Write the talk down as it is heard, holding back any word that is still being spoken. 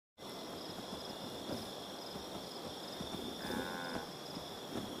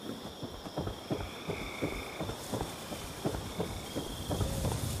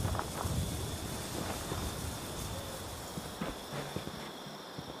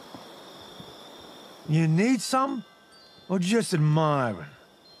You need something? Or just admiring?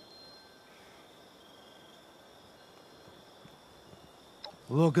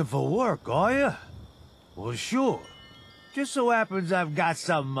 Looking for work, are you? Well, sure. Just so happens I've got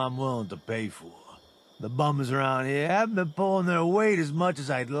something I'm willing to pay for. The bums around here haven't been pulling their weight as much as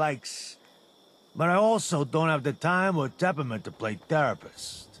I'd like. But I also don't have the time or temperament to play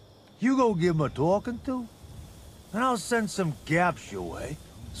therapist. You go give him a talking to, and I'll send some gaps your way.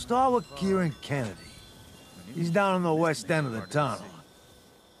 Start with Kieran Kennedy. He's down on the west end of the tunnel.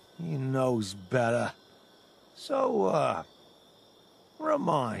 He knows better. So,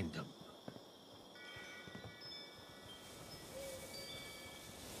 remind him.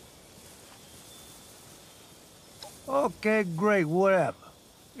 Okay, great, whatever.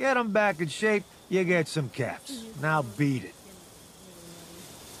 Get him back in shape, you get some caps. Now beat it.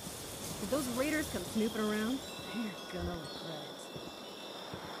 If those raiders come snooping around, they're gonna regret it.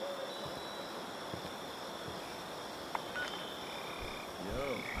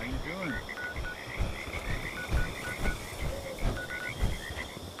 Yo, how you doing?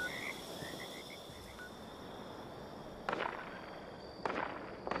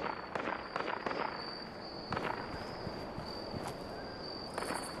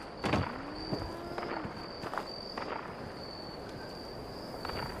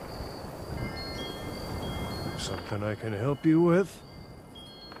 Something I can help you with?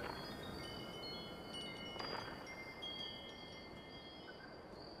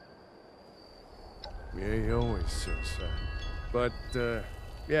 Yeah, he always says that. But,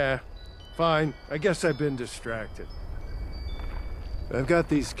 yeah, fine. I guess I've been distracted. I've got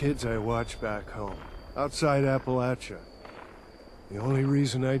these kids I watch back home, outside Appalachia. The only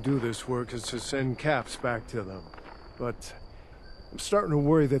reason I do this work is to send caps back to them. But I'm starting to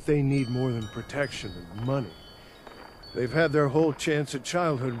worry that they need more than protection and money. They've had their whole chance at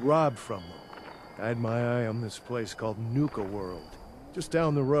childhood robbed from them. I had my eye on this place called Nuka World, just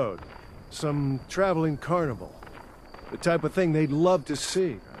down the road. Some traveling carnival. The type of thing they'd love to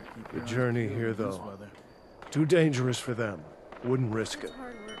see. The journey here, though, too dangerous for them. Wouldn't risk it.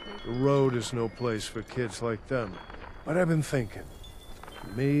 The road is no place for kids like them. But I've been thinking,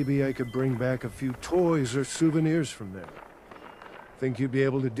 maybe I could bring back a few toys or souvenirs from there. Think you'd be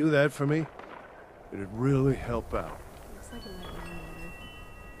able to do that for me? It'd really help out. Looks like it might rain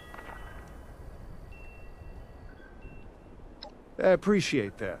later. I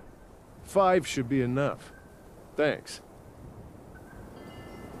appreciate that. 5 should be enough. Thanks.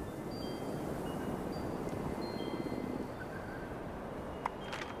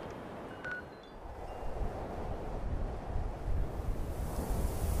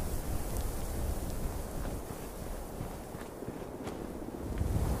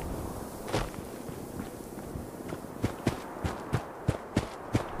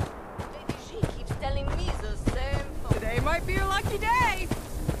 Today might be your lucky day.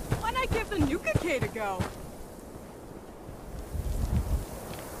 Why not give the Nuka Kid a go?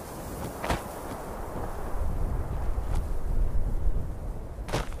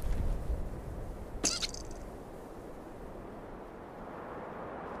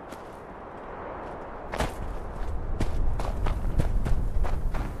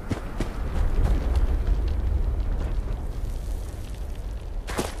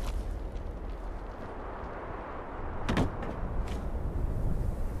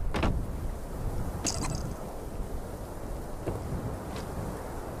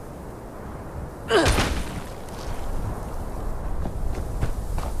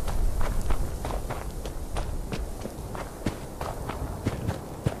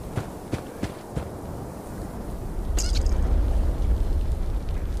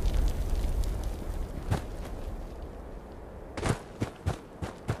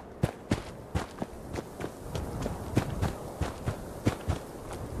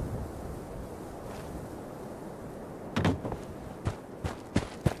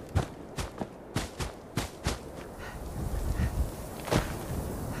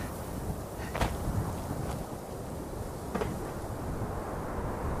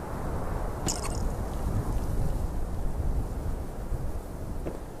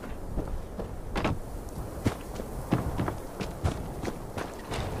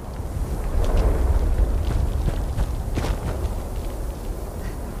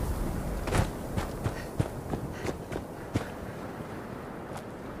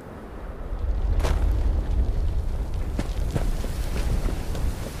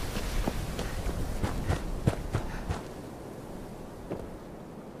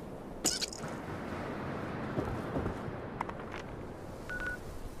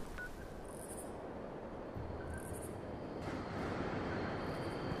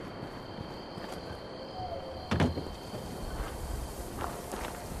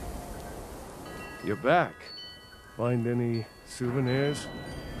 you're back. Find any souvenirs?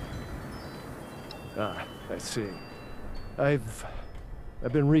 Ah, I see. I've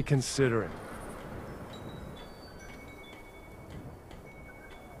been reconsidering.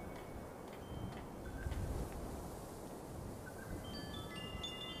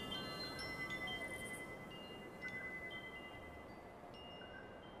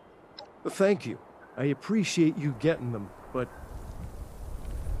 Thank you. I appreciate you getting them, but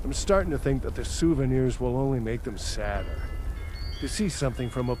I'm starting to think that the souvenirs will only make them sadder. To see something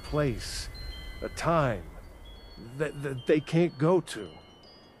from a place, a time, that they can't go to.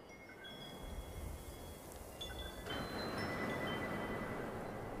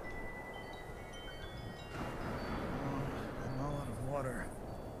 I'm all out of water.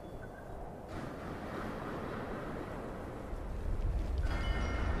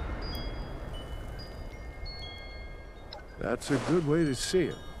 That's a good way to see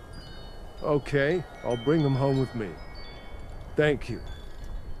it. Okay, I'll bring them home with me. Thank you.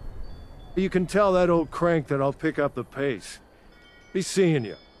 You can tell that old crank that I'll pick up the pace. Be seeing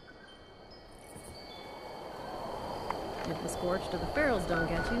you. If the scorched or the ferals don't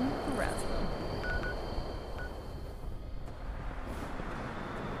get you, the rats will.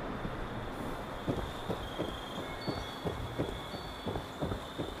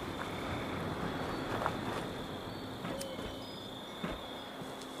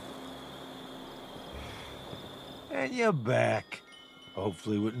 And you're back.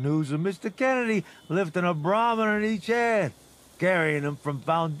 Hopefully with news of Mr. Kennedy lifting a Brahmin in each hand, carrying him from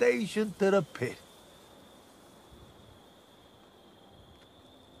Foundation to the pit.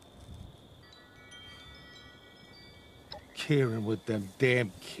 Kieran with them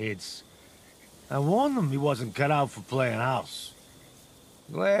damn kids. I warned him he wasn't cut out for playing house.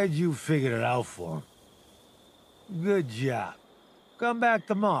 Glad you figured it out for him. Good job. Come back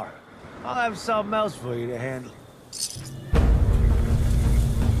tomorrow. I'll have something else for you to handle.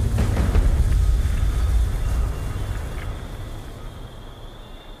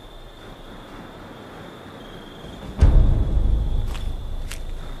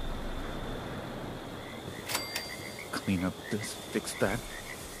 Clean up this, fix that.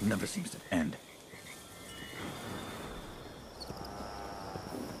 Never seems to end.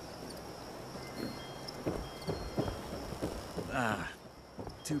 Ah,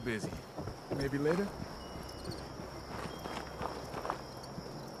 too busy. Maybe later?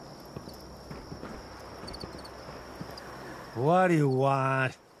 What do you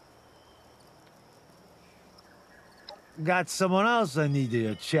want? Got someone else I need you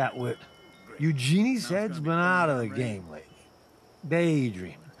to chat with. Eugenie's head's been out of the game lately.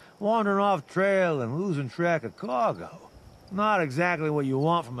 Daydreaming, wandering off trail and losing track of cargo. Not exactly what you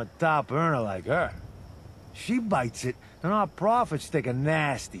want from a top earner like her. She bites it, and our profits take a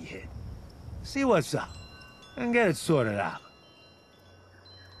nasty hit. See what's up, and get it sorted out.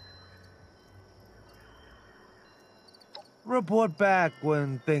 Report back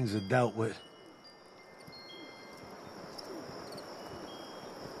when things are dealt with.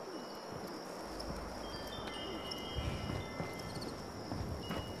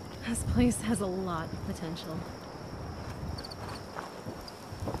 This place has a lot of potential.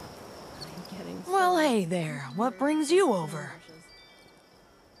 I'm getting so Well, hey there. What brings you over?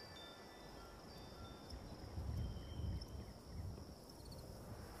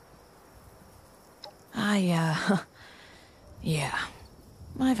 Yeah.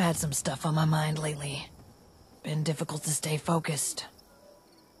 I've had some stuff on my mind lately. Been difficult to stay focused.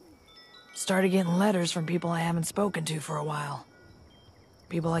 Started getting letters from people I haven't spoken to for a while.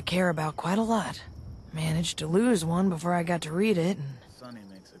 People I care about quite a lot. Managed to lose one before I got to read it,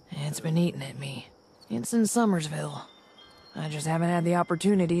 and it's been eating at me. It's in Summersville. I just haven't had the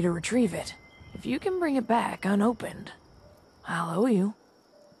opportunity to retrieve it. If you can bring it back unopened, I'll owe you.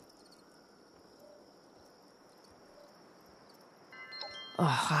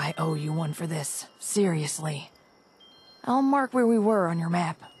 Oh, I owe you one for this. Seriously. I'll mark where we were on your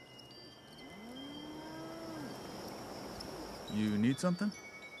map. You need something?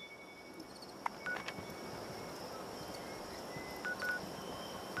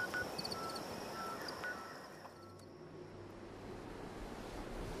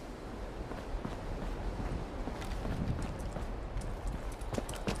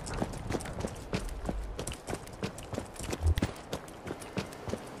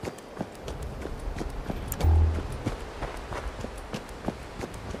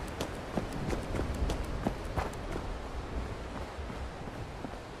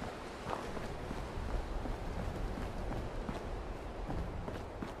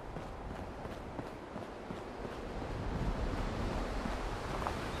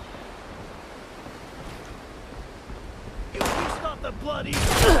 bloody,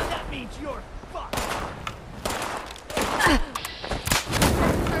 that means you're fucked.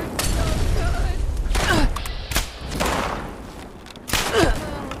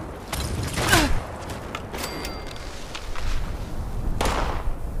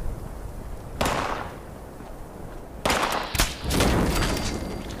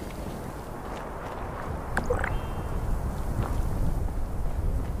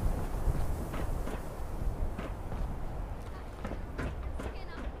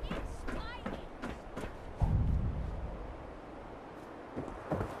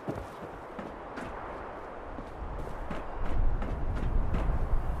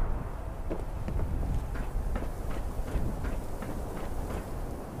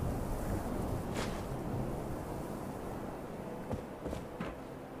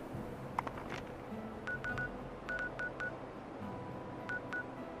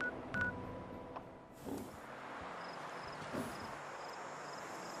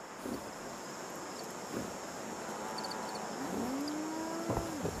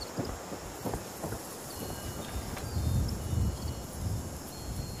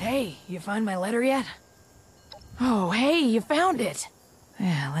 Hey, you find my letter yet? Oh, hey, you found it!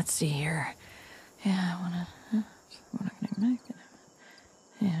 Yeah, let's see here. Yeah, I wanna make it.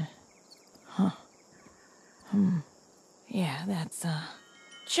 Yeah. Huh. Yeah, that's,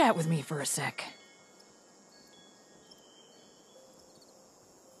 chat with me for a sec.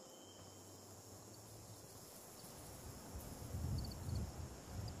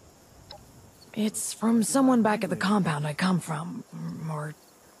 It's from someone back at the compound I come from, or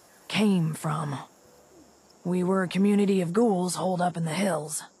came from. We were a community of ghouls holed up in the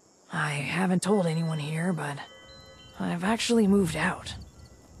hills. I haven't told anyone here, but I've actually moved out.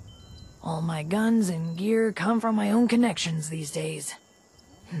 All my guns and gear come from my own connections these days.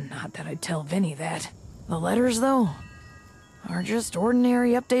 Not that I'd tell Vinny that. The letters, though, are just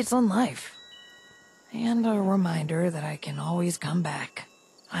ordinary updates on life. And a reminder that I can always come back.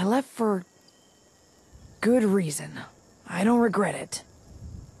 I left for good reason. I don't regret it.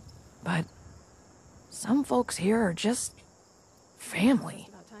 But some folks here are just family.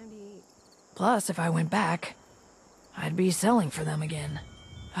 About time to eat. Plus, if I went back, I'd be selling for them again.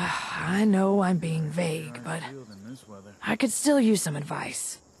 I know I'm being vague, but I could still use some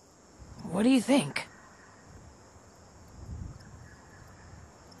advice. What do you think?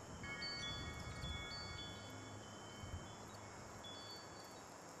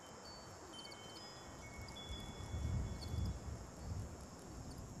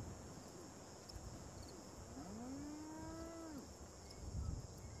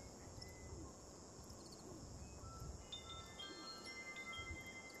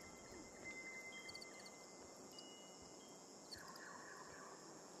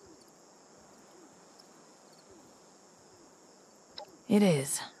 It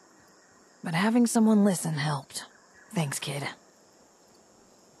is. But having someone listen helped. Thanks, kid.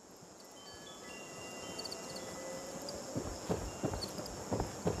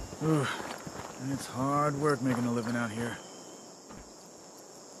 Ooh, it's hard work making a living out here.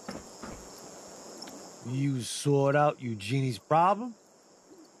 You sort out Eugenie's problem?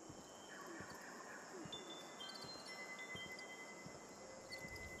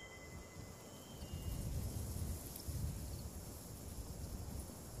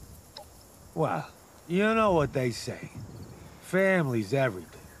 Well, you know what they say. Family's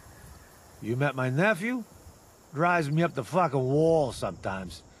everything. You met my nephew? Drives me up the fucking wall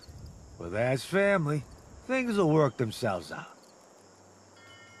sometimes. But that's family. Things will work themselves out.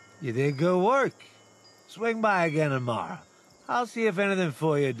 You did good work. Swing by again tomorrow. I'll see if anything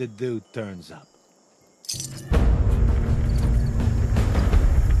for you to do turns up.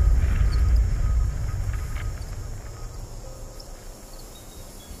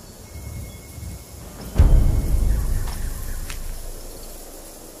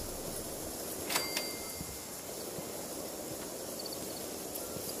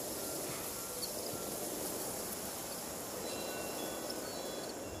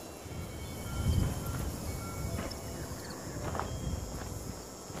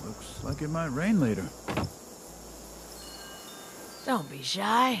 Like it might rain later. Don't be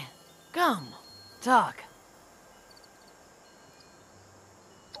shy. Come, talk.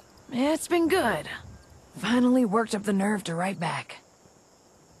 It's been good. Finally worked up the nerve to write back.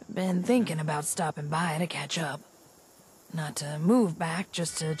 Been thinking about stopping by to catch up. Not to move back,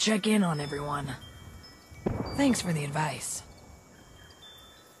 just to check in on everyone. Thanks for the advice.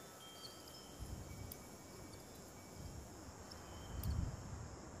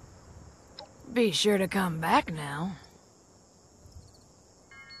 Be sure to come back now.